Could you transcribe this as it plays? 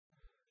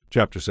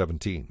Chapter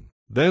 17.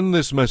 Then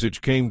this message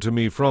came to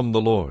me from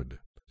the Lord.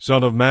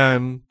 Son of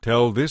man,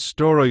 tell this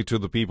story to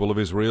the people of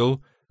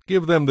Israel.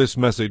 Give them this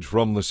message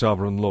from the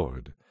sovereign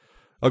Lord.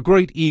 A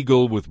great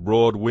eagle with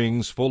broad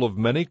wings full of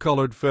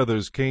many-colored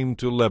feathers came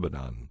to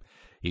Lebanon.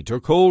 He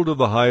took hold of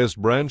the highest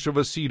branch of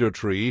a cedar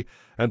tree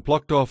and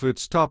plucked off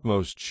its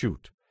topmost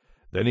shoot.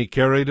 Then he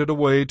carried it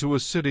away to a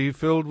city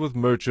filled with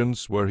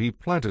merchants, where he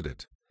planted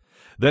it.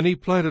 Then he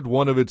planted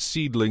one of its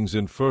seedlings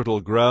in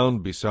fertile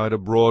ground beside a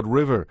broad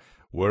river,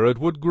 where it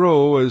would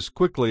grow as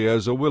quickly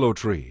as a willow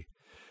tree.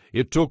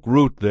 It took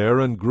root there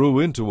and grew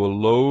into a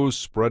low,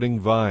 spreading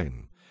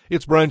vine.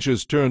 Its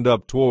branches turned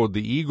up toward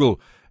the eagle,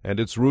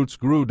 and its roots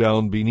grew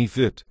down beneath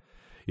it.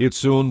 It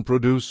soon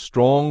produced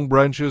strong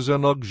branches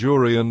and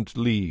luxuriant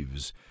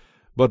leaves.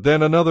 But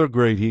then another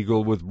great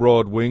eagle with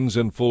broad wings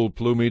and full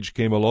plumage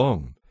came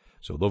along.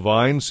 So the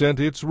vine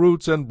sent its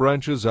roots and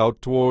branches out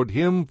toward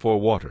him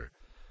for water.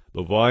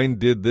 The vine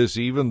did this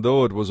even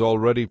though it was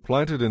already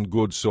planted in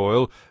good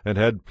soil and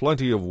had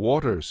plenty of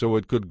water, so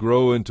it could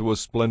grow into a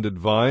splendid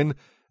vine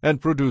and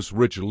produce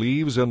rich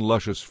leaves and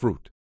luscious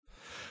fruit.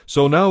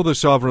 So now the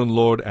sovereign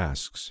Lord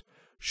asks,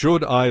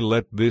 should I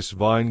let this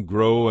vine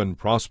grow and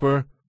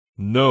prosper?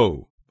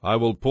 No, I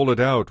will pull it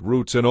out,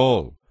 roots and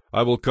all.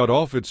 I will cut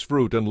off its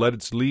fruit and let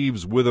its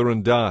leaves wither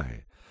and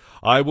die.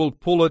 I will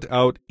pull it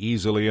out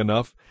easily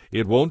enough.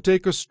 It won't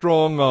take a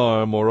strong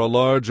arm or a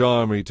large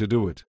army to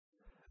do it.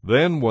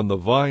 Then when the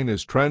vine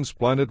is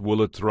transplanted,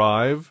 will it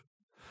thrive?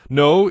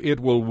 No, it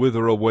will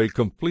wither away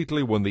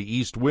completely when the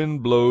east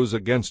wind blows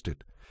against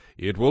it.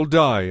 It will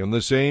die in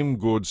the same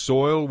good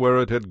soil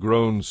where it had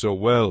grown so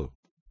well.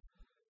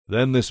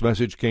 Then this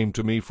message came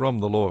to me from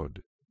the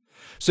Lord.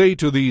 Say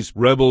to these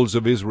rebels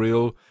of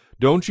Israel,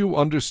 don't you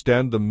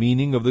understand the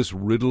meaning of this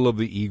riddle of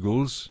the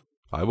eagles?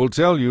 I will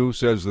tell you,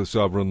 says the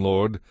sovereign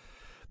Lord.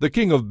 The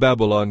king of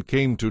Babylon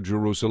came to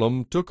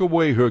Jerusalem, took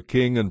away her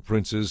king and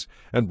princes,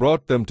 and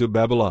brought them to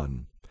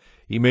Babylon.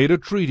 He made a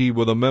treaty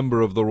with a member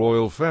of the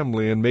royal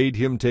family and made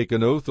him take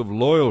an oath of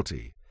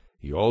loyalty.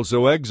 He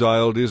also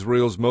exiled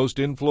Israel's most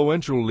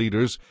influential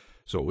leaders,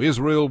 so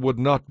Israel would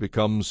not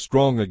become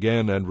strong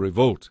again and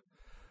revolt.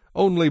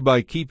 Only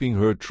by keeping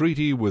her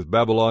treaty with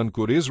Babylon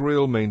could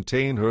Israel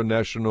maintain her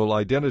national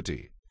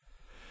identity.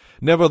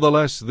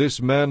 Nevertheless, this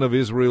man of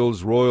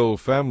Israel's royal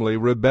family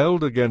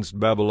rebelled against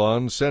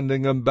Babylon,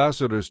 sending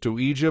ambassadors to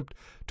Egypt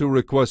to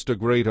request a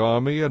great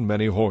army and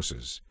many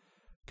horses.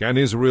 Can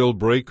Israel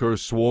break her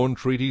sworn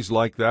treaties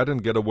like that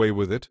and get away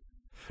with it?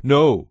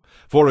 No,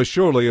 for as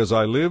surely as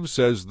I live,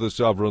 says the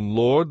sovereign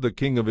Lord, the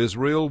king of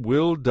Israel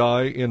will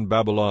die in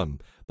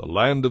Babylon, the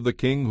land of the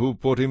king who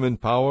put him in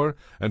power,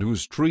 and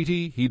whose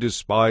treaty he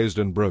despised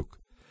and broke.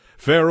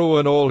 Pharaoh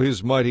and all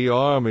his mighty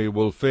army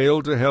will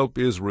fail to help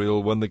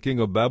Israel when the king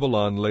of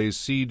Babylon lays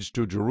siege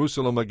to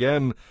Jerusalem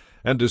again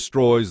and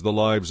destroys the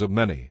lives of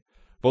many.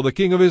 For the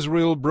king of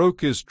Israel broke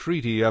his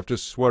treaty after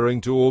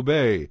swearing to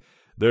obey,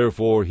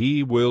 therefore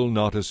he will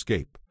not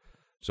escape.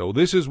 So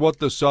this is what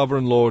the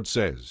sovereign Lord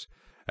says,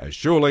 as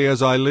surely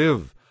as I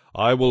live,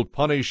 I will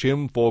punish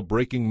him for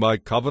breaking my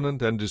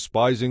covenant and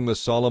despising the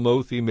solemn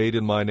oath he made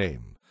in my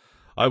name.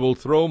 I will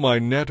throw my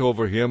net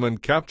over him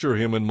and capture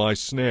him in my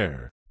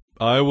snare.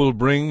 I will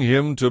bring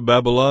him to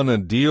Babylon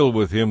and deal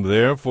with him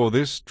there for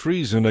this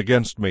treason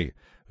against me.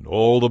 And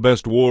all the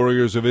best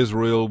warriors of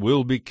Israel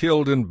will be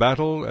killed in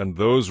battle, and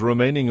those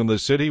remaining in the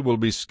city will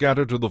be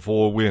scattered to the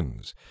four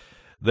winds.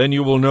 Then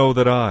you will know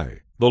that I,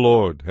 the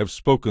Lord, have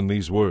spoken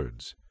these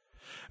words.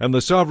 And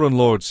the sovereign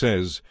Lord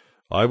says,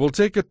 I will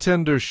take a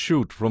tender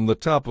shoot from the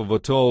top of a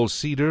tall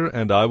cedar,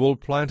 and I will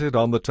plant it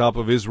on the top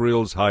of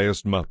Israel's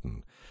highest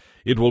mountain.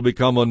 It will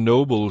become a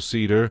noble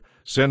cedar,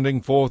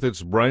 sending forth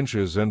its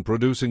branches and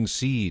producing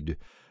seed.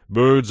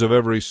 Birds of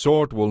every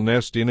sort will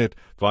nest in it,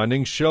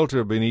 finding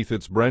shelter beneath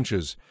its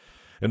branches.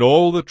 And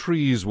all the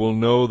trees will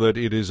know that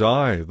it is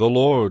I, the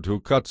Lord,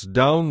 who cuts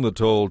down the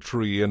tall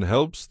tree and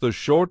helps the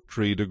short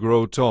tree to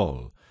grow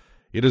tall.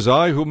 It is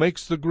I who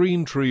makes the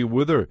green tree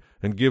wither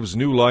and gives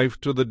new life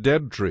to the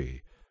dead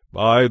tree.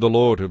 I, the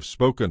Lord, have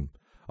spoken.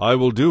 I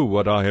will do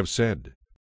what I have said.